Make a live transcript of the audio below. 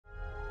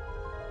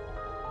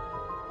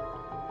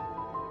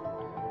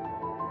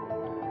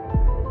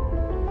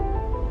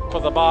top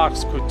of the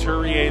box.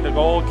 Couturier, the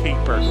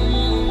goalkeeper.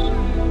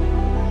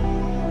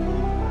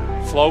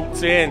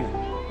 Floats in.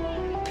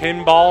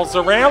 Pinballs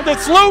around.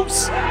 It's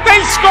loose.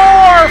 They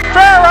score!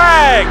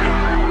 Farag!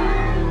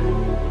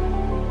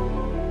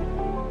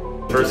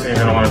 First thing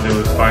you're going to want to do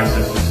is find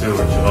Sister Sue,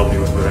 and she'll help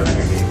you with whatever you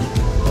need.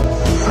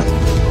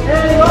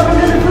 Hey,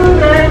 welcome to the crew,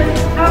 gang.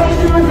 How are you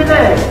doing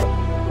today?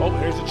 Oh,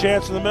 here's a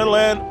chance in the middle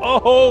end.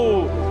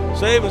 Oh,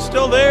 save is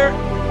still there.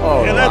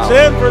 Oh, and that's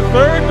in for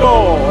third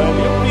goal.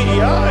 And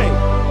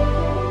UPEI.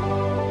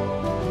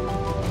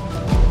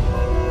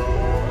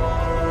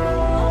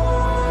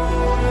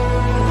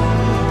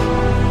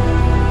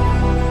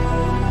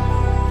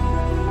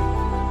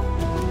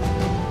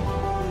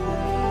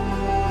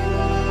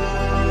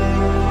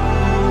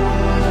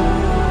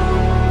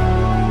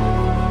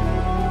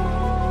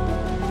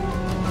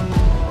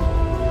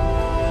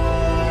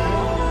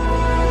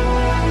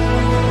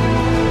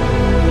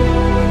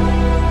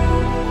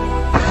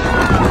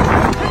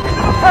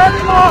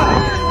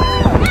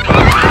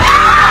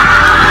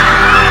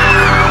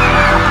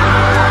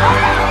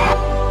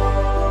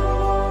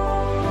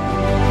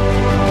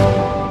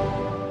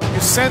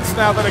 Sense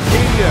now that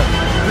Acadia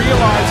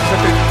realizes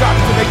that they've got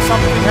to make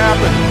something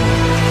happen.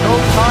 No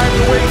time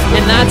to waste.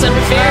 And that's a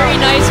very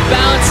nice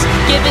bounce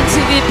given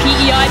to the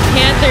PEI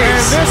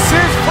Panthers. And this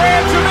is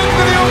Franchum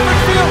into the open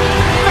field.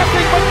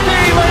 Nothing but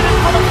daylight in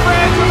front of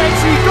Franchum as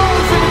he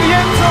goes into the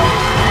end zone,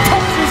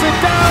 touches it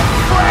down.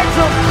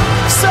 Franchum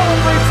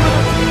celebrates with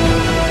it.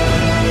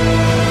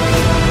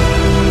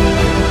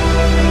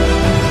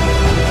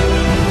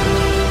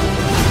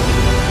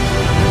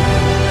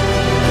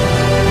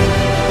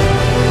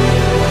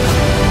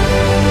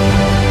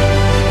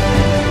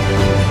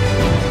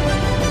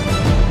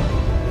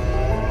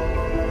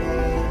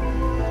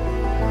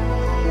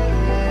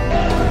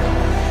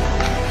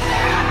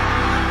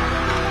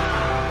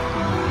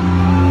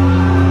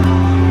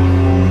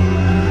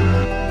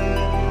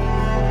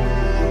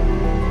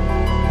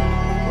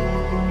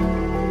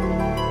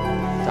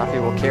 Duffy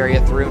will carry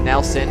it through.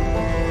 Nelson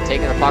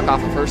taking the puck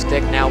off of her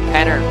stick. Now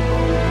Penner.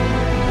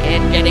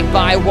 And getting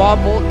by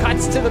Wobble.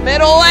 Cuts to the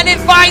middle and it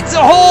finds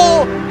a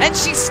hole. And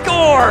she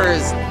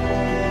scores.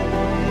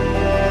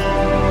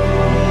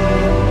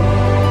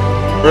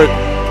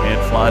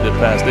 Can't find it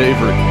past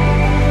Avery.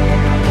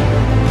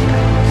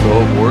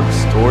 So it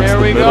works towards the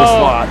middle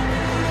slot.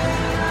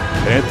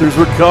 Panthers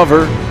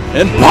recover.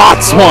 And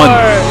Potts one.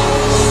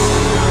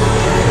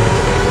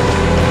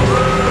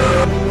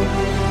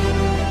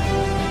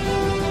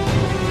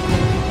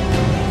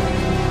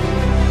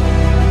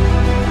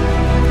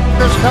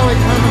 Kelly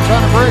Clemens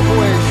on a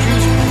breakaway.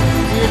 She's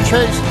being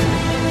chased.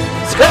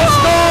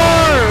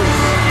 Scores!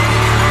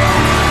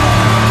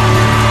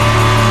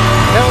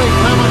 Kelly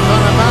Clemens on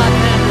a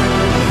backhand.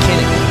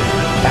 McKinnon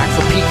back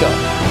for Pico.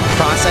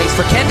 Cross ice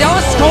for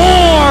Candela.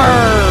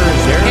 Scores!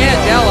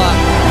 Candela.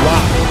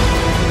 Wow.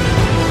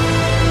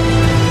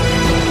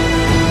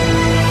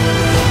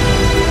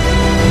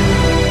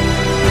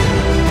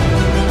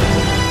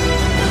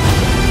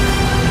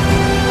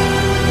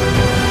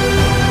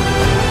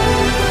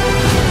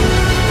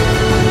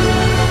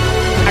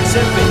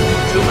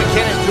 To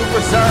McKinnon, to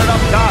Broussard up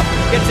top,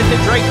 gets it to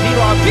Drake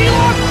Pilon.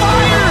 Pilon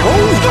fires!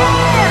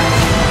 Scores!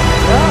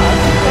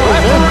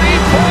 Referee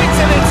points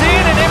and it's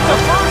in, and if the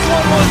first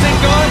one wasn't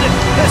good,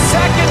 the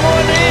second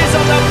one is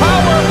on the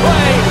power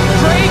play.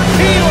 Drake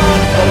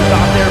Pilon goes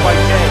out there by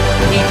Shea.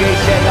 TJ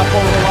Shea up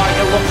over the line,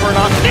 he'll look for an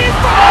option.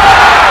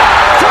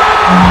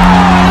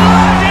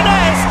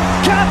 Lajeunesse,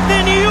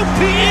 Captain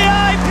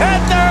UPEI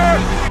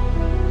Panther!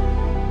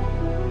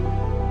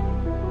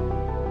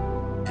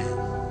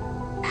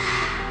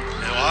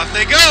 Off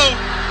they go.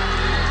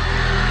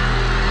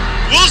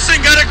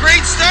 Wilson got a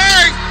great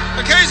start.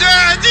 Occasion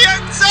at the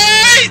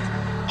outside.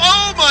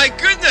 Oh my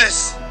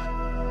goodness.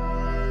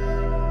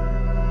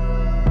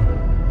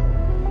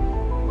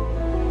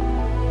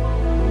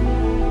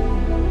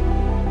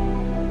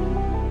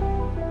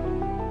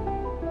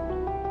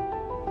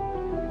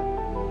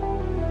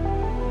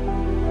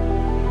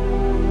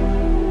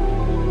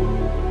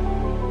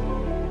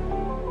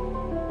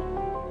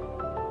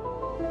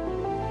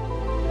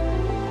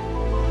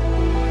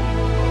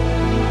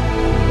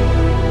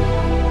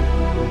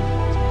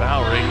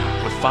 Bowery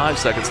with 5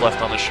 seconds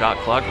left on the shot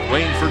clock.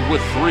 Rainford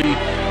with 3,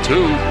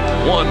 2,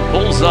 1.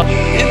 Pulls up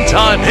in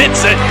time.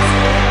 Hits it.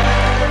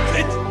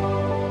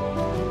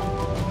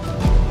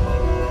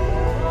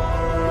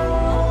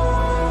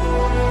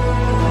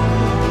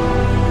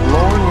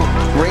 Lauren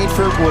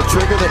Rainford will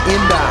trigger the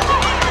inbound.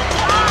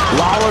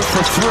 Lawler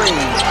for 3.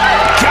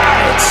 Got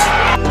it.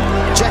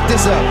 Check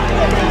this out.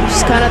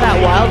 She's kind of that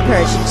wild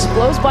card. She just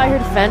blows by her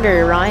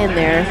defender, Ryan,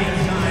 there.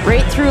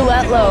 Right through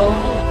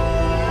Letlow.